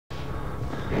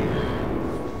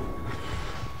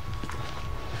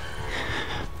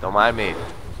Don't mind me.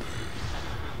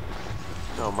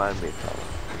 Don't mind me, fella.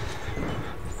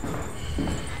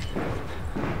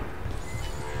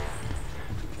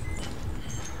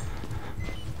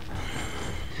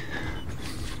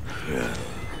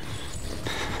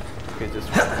 Okay, just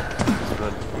run. Just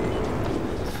run.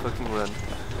 Just fucking run.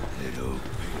 Little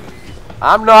pig.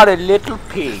 I'm not a little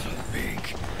pig.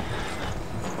 Pig.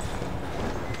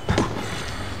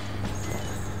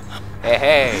 Hey,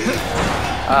 hey.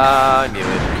 I knew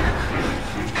it.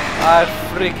 I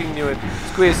freaking knew it.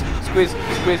 Squeeze, squeeze,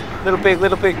 squeeze. Little pig,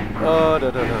 little pig. Oh, no,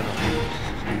 no, no, no.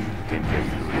 Can't get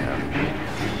through now.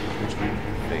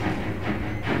 Think.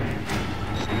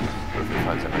 Perfect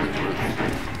 5 seconds.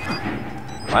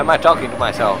 Why am I talking to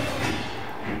myself?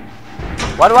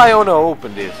 Why do I want to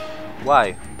open this?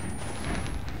 Why?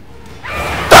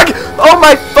 Oh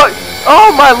my fuck!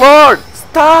 Oh my lord!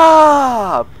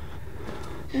 Stop!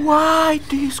 Why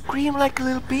do you scream like a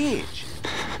little bitch?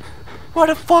 What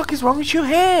the fuck is wrong with your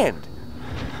hand?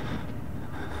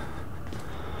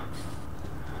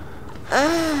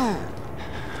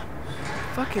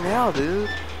 Fucking hell, dude.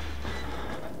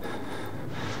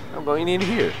 I'm going in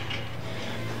here.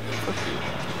 Fuck you.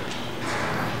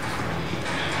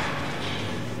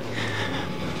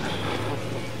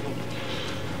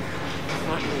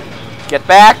 Get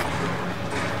back!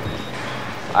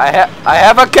 I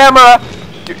have a camera.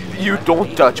 You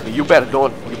don't touch me. You better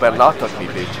not touch me,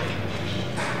 bitch.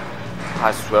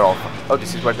 I swear I'll. Oh,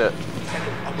 this is where the.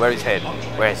 Where is his head?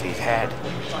 Where is his head?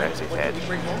 Where is his head?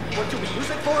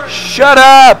 Shut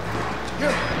up!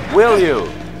 Will you?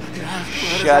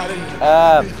 Shut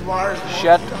up!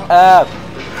 Shut up!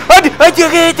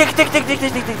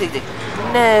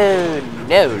 No,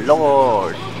 no,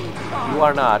 Lord, you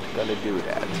are not gonna do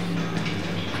that.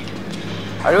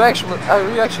 Are you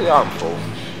actually harmful?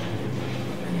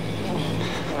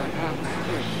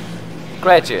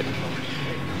 Gretchen.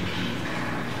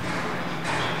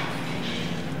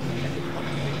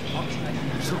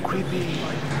 So creepy.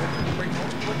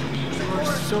 You are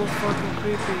so fucking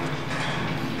creepy.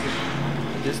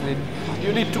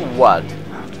 You need to what?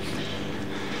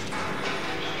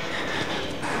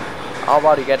 How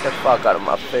about you get the fuck out of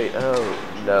my face? Oh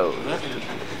no.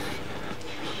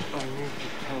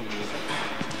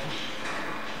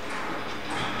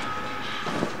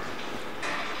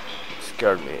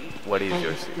 Scared me. What is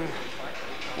your secret?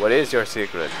 What is your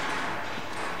secret?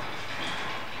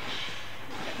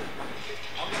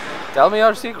 Tell me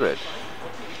your secret.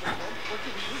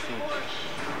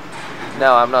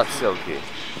 No, I'm not silky.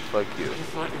 Fuck you.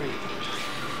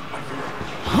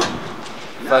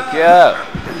 Fuck you.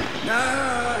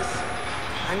 Nurse!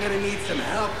 I'm gonna need some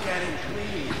help getting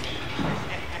clean.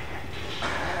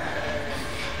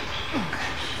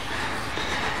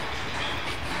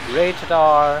 Rated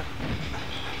R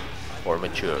or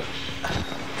mature.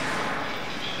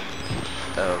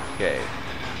 Okay.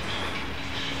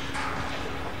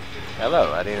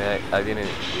 Hello. I didn't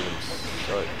even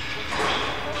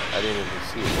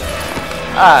see it.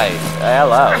 Hi.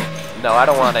 Hello. No, I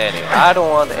don't want any. I don't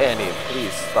want any.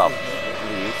 Please stop.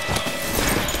 Please.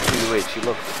 See the witch. You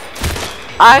look.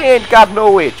 I ain't got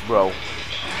no witch, bro.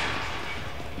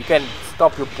 You can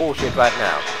stop your bullshit right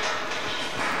now.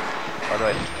 What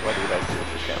did I do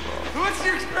with the camera? What's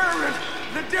the experiment?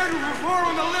 The dead will perform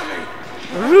on the living.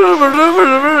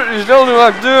 He's only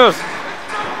like this.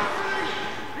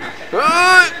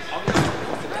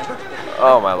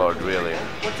 Oh my lord, really?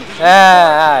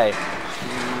 Hi.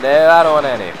 No, I don't want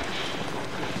any.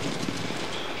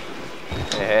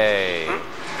 Hey,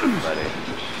 buddy.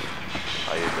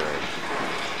 How you doing?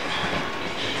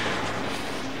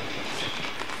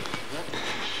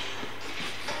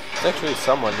 There's actually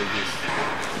someone in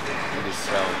this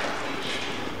cell.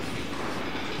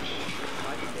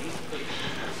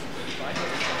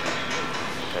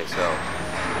 Okay, so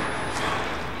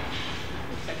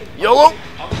YOLO!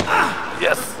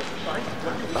 Yes!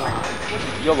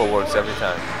 YOLO works every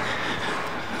time.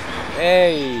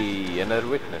 Hey, another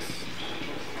witness.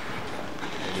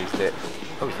 And he's dead.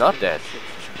 Oh, he's not dead.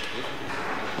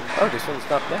 Oh, this one's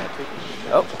not dead.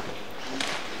 Oh.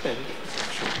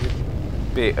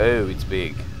 Oh, it's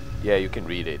big. Yeah, you can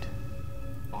read it.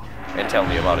 And tell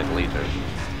me about it later.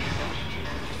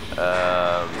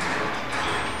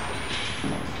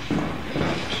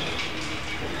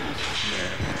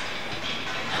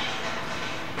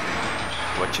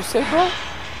 What you say, bro?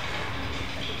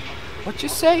 What you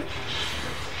say?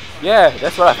 Yeah,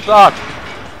 that's what I thought.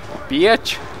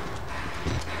 Bitch.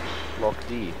 Lock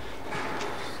D.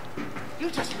 You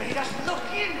just made us look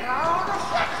in our own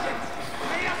reflections.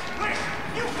 Made us wish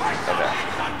you weren't Okay.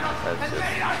 and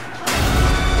made us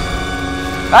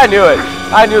I knew it.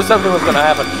 I knew something was gonna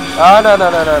happen. Oh, no, no,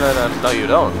 no, no, no, no. No, you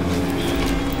don't.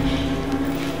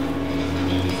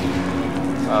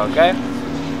 Okay.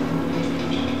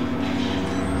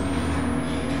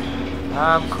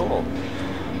 I'm cool.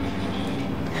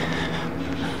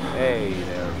 Hey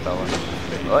there, fella.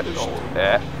 What?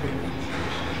 Yeah.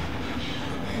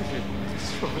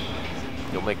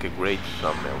 You'll make a great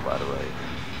thumbnail, by the way.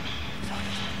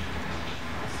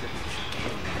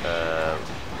 I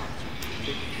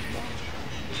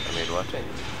mean, watching.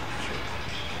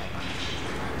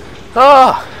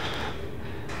 Ah!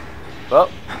 Oh,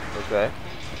 okay.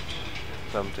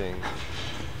 Something.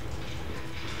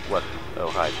 What? Oh,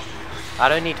 hide. I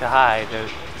don't need to hide.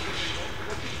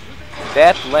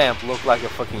 That lamp looked like a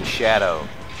fucking shadow.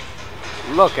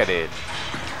 Look at it.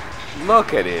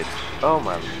 Look at it. Oh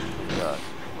my god.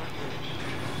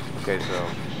 Okay, so.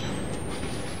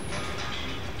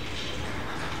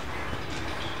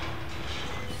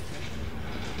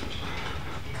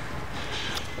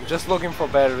 I'm just looking for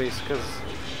batteries because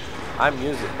I'm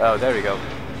using. Oh, there we go.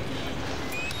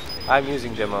 I'm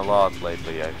using them a lot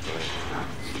lately, actually.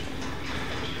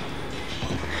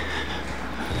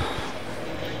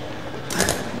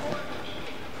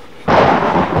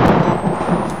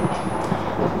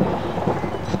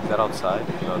 Is that outside?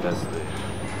 No, that's the...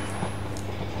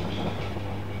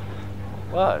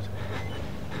 What?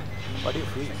 Why do you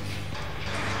freeze?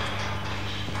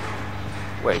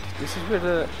 Wait, this is where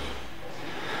the...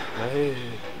 Hey.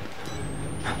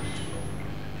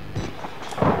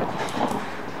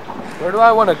 Where do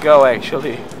I want to go,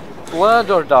 actually?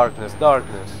 Blood or darkness?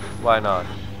 Darkness. Why not?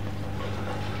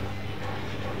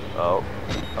 Oh.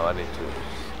 Oh, I need to...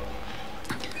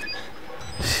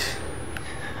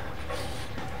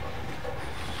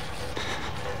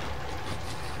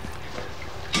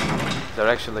 Is there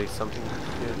actually something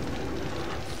here?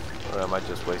 Or am I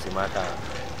just wasting my time?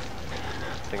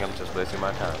 I think I'm just wasting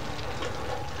my time.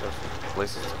 There's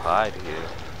places to hide here.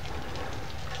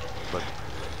 But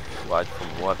hide from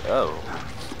what? Oh.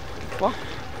 What?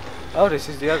 Oh, this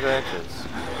is the other entrance.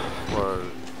 For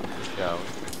the shower.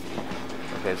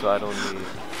 Okay, so I don't need...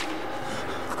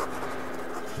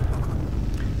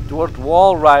 Toward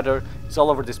Wall Rider. It's all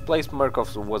over this place.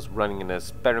 Murkoff was running an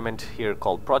experiment here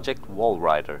called Project Wall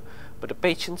Rider. But the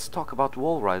patients talk about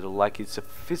Wall Rider like it's a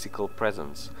physical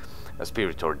presence, a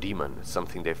spirit or demon,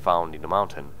 something they found in the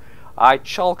mountain. I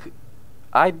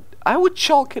would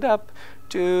chalk it up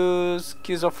to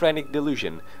schizophrenic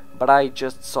delusion, but I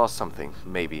just saw something.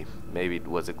 Maybe it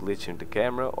was a glitch in the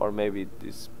camera, or maybe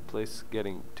this place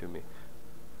getting to me.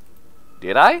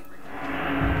 Did I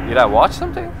watch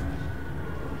something?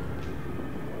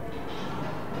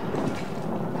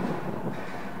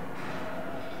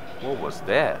 What was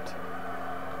that?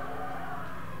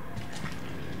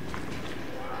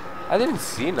 I didn't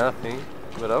see nothing,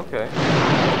 but okay.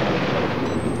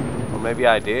 Or maybe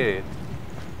I did,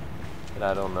 but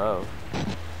I don't know.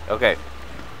 Okay,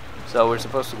 so we're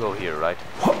supposed to go here, right?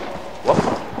 Whoop.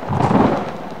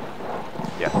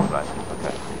 Yeah, right,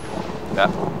 okay. Yeah,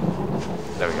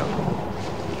 there we go.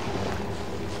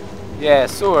 Yeah,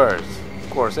 sewers! Of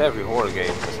course, every horror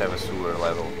game must have a sewer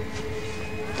level.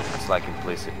 It's like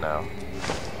implicit now.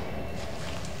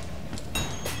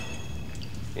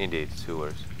 Indeed,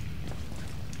 sewers.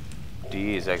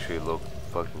 These actually look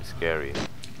fucking scary.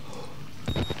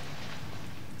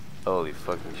 Holy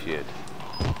fucking shit.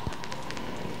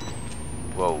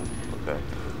 Whoa, okay.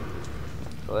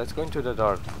 So let's go into the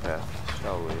dark path,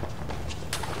 shall we?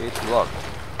 It's locked.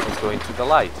 Let's go into the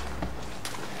light.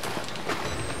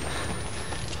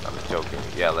 I'm joking.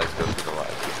 Yeah, let's go to the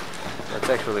light. Let's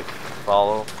actually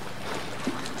follow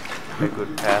a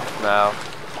good path now.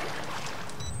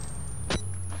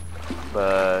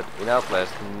 But in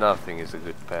Outlast, nothing is a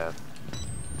good path.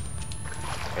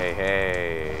 Hey,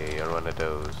 hey, you're one of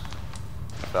those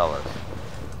fellas.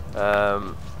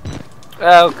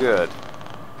 Oh, good.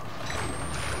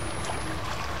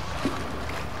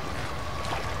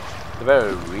 The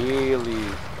very really...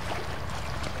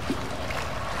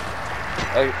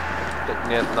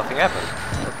 nothing happened.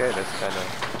 Okay, that's kind of...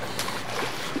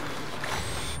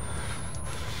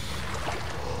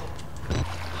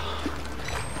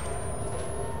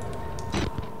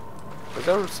 Was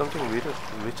there something written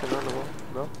on the wall?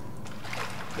 No?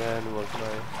 Then was my...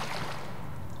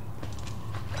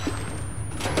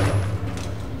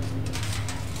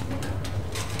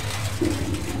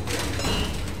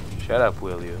 Shut up,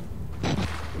 will you?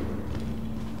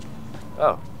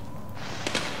 Oh.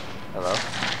 Hello?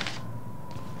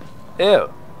 Ew!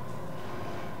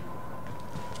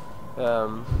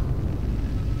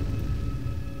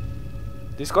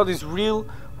 This god is real.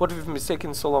 What we've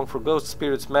mistaken so long for ghost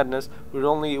spirits madness, we're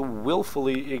only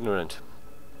willfully ignorant.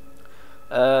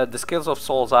 The scales of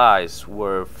Saul's eyes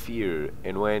were fear,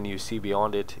 and when you see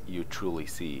beyond it, you truly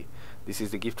see. This is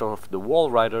the gift of the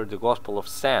wall rider, the gospel of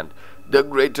sand. The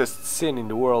greatest sin in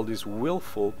the world is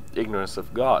willful ignorance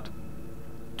of God.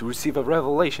 To receive a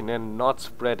revelation and not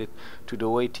spread it to the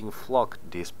waiting flock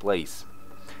displays.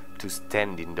 To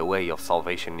stand in the way of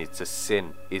salvation, it's a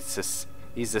sin.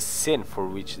 Is a sin for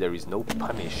which there is no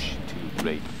punishment too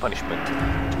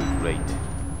great.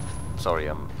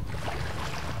 Sorry,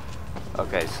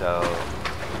 okay, so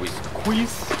we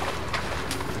squeeze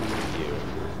through here.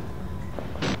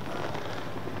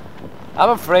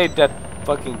 I'm afraid that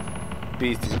fucking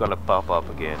beast is gonna pop up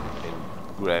again and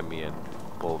grab me and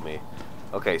pull me.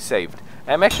 Okay, saved.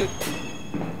 I'm actually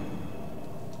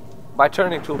by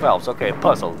turning 2 valves. Okay,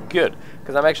 puzzle, good.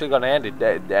 Because I'm actually gonna end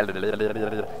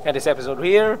this episode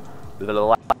here.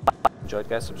 Enjoyed,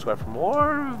 guys. Subscribe for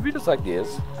more videos like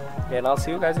this, and I'll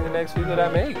see you guys in the next video that I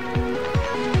make.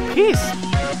 Peace.